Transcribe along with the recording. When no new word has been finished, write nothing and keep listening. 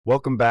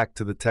Welcome back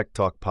to the Tech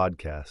Talk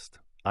podcast.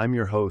 I'm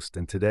your host,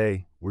 and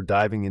today we're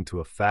diving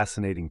into a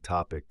fascinating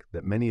topic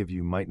that many of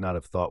you might not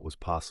have thought was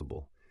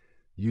possible: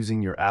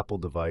 using your Apple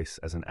device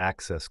as an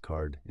access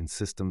card in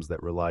systems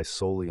that rely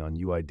solely on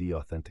UID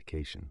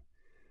authentication.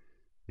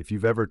 If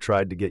you've ever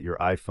tried to get your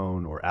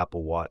iPhone or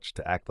Apple Watch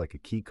to act like a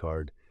key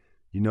card,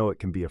 you know it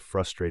can be a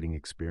frustrating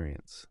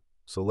experience.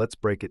 So let's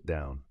break it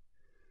down.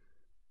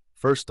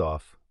 First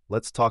off,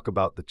 let's talk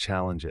about the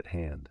challenge at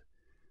hand.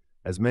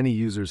 As many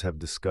users have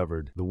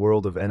discovered, the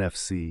world of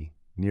NFC,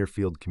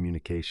 near-field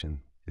communication,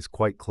 is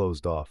quite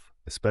closed off,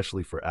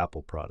 especially for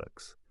Apple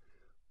products.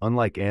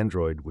 Unlike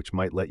Android, which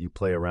might let you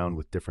play around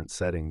with different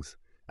settings,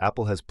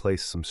 Apple has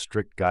placed some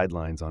strict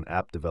guidelines on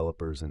app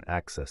developers and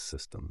access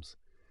systems.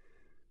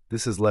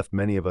 This has left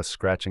many of us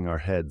scratching our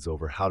heads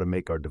over how to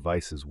make our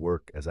devices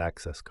work as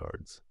access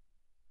cards.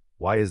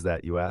 Why is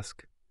that, you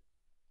ask?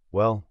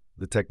 Well,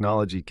 the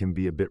technology can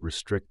be a bit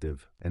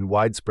restrictive, and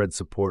widespread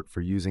support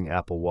for using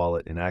Apple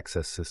Wallet in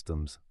access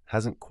systems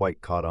hasn't quite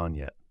caught on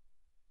yet.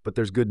 But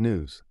there's good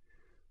news.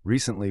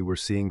 Recently, we're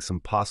seeing some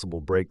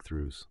possible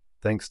breakthroughs,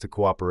 thanks to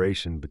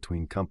cooperation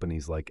between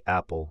companies like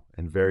Apple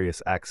and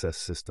various access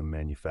system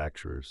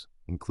manufacturers,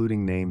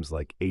 including names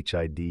like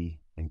HID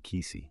and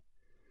Kisi.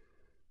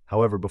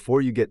 However,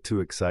 before you get too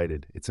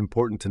excited, it's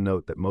important to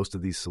note that most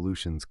of these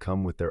solutions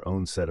come with their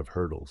own set of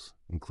hurdles,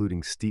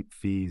 including steep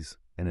fees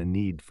and a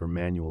need for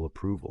manual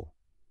approval.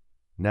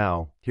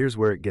 Now, here's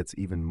where it gets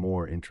even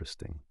more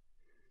interesting.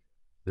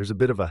 There's a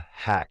bit of a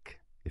hack,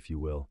 if you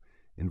will,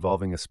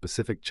 involving a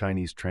specific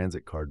Chinese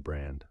transit card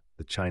brand,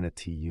 the China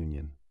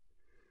T-Union.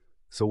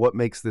 So what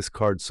makes this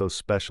card so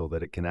special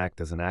that it can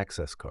act as an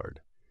access card?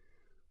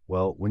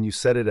 Well, when you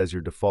set it as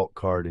your default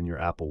card in your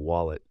Apple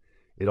Wallet,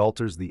 it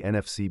alters the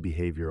NFC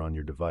behavior on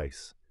your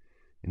device.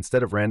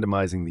 Instead of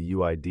randomizing the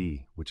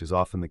UID, which is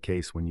often the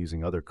case when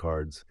using other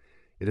cards,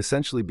 it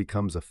essentially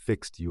becomes a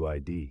fixed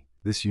UID.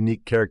 This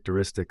unique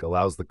characteristic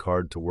allows the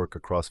card to work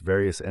across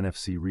various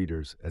NFC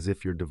readers as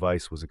if your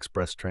device was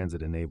Express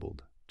Transit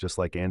enabled, just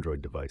like Android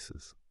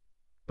devices.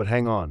 But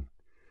hang on,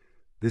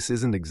 this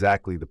isn't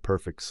exactly the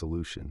perfect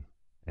solution,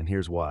 and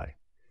here's why.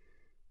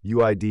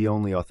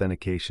 UID-only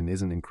authentication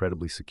isn't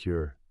incredibly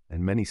secure,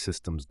 and many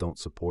systems don't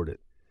support it.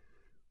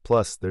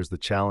 Plus, there's the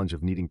challenge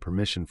of needing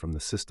permission from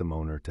the system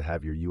owner to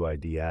have your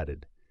UID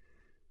added.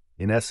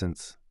 In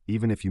essence,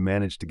 even if you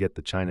manage to get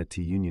the China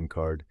T-Union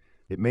card,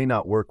 it may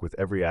not work with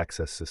every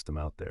access system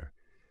out there.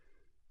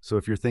 So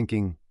if you're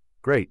thinking,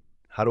 great,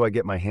 how do I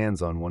get my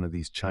hands on one of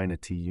these China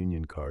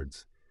T-Union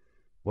cards?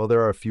 Well, there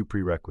are a few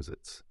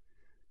prerequisites.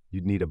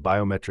 You'd need a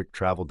biometric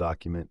travel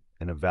document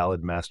and a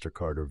valid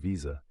MasterCard or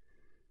Visa.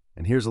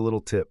 And here's a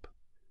little tip.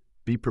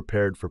 Be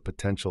prepared for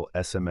potential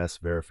SMS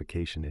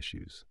verification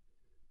issues.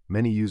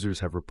 Many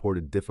users have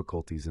reported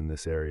difficulties in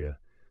this area,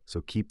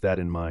 so keep that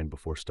in mind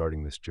before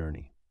starting this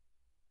journey.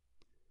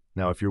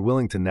 Now, if you're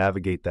willing to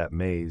navigate that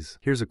maze,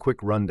 here's a quick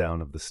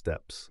rundown of the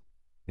steps.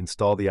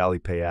 Install the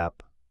Alipay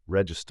app,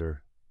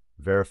 register,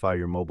 verify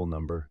your mobile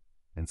number,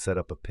 and set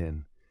up a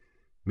PIN.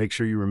 Make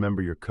sure you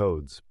remember your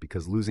codes,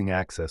 because losing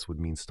access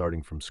would mean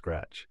starting from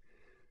scratch.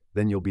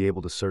 Then you'll be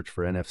able to search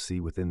for NFC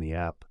within the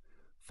app,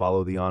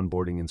 follow the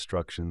onboarding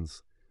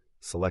instructions,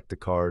 select a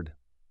card,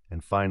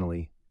 and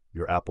finally,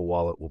 your Apple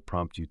Wallet will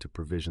prompt you to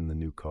provision the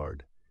new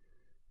card.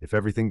 If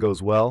everything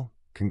goes well,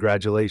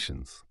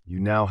 congratulations, you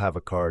now have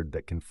a card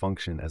that can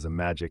function as a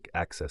magic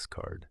access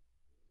card.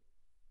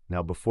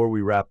 Now, before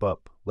we wrap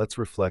up, let's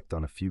reflect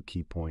on a few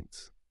key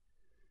points.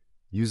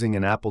 Using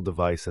an Apple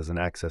device as an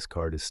access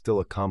card is still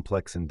a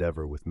complex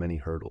endeavor with many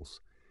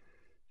hurdles.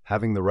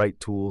 Having the right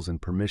tools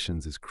and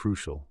permissions is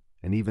crucial,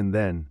 and even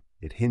then,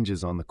 it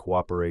hinges on the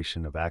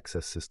cooperation of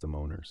access system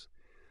owners.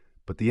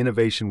 But the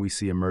innovation we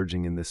see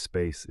emerging in this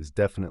space is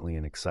definitely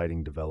an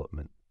exciting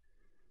development.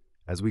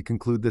 As we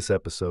conclude this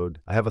episode,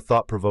 I have a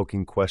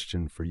thought-provoking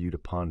question for you to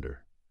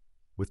ponder.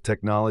 With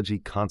technology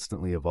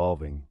constantly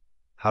evolving,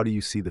 how do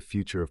you see the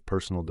future of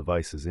personal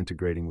devices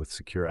integrating with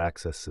secure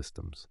access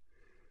systems?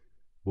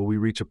 Will we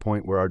reach a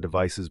point where our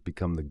devices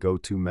become the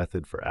go-to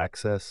method for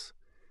access?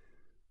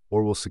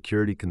 Or will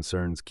security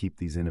concerns keep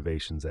these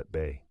innovations at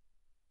bay?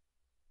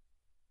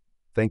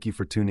 Thank you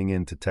for tuning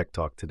in to Tech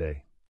Talk today.